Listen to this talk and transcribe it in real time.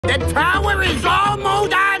The tower is almost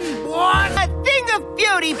done, boss. A thing of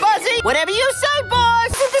beauty, Buzzy. Whatever you say, boss.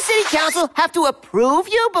 Does the city council have to approve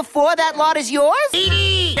you before that lot is yours?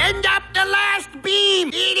 Edie, send up the last beam.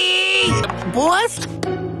 Edie! Boss?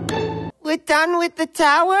 We're done with the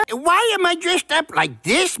tower? Why am I dressed up like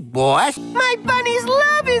this, boss? My bunnies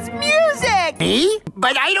love his music. Me?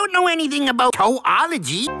 But I don't know anything about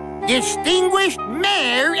toology. Distinguished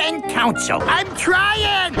mayor and council. I'm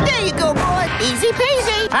trying. There you go, boy. Easy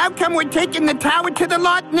peasy. How come we're taking the tower to the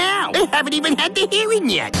lot now? They haven't even had the hearing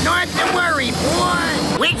yet. Not to worry,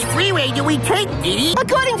 boy. Which freeway do we take, Edie?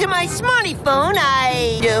 According to my smarty phone,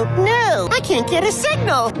 I don't know. I can't get a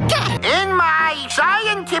signal. God. In my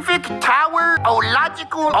scientific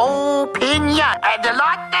tower-ological opinion, the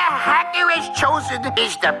lot the hacker has chosen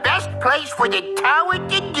is the best place for the tower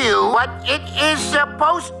to do what it is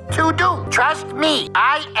supposed to do. Trust me,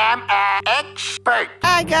 I am an expert.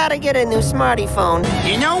 I gotta get a new smarty phone.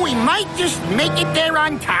 You know, we might just make it there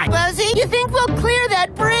on time. Buzzy, you think we'll clear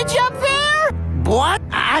that bridge up there? What?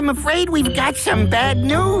 I'm afraid we've got some bad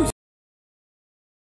news.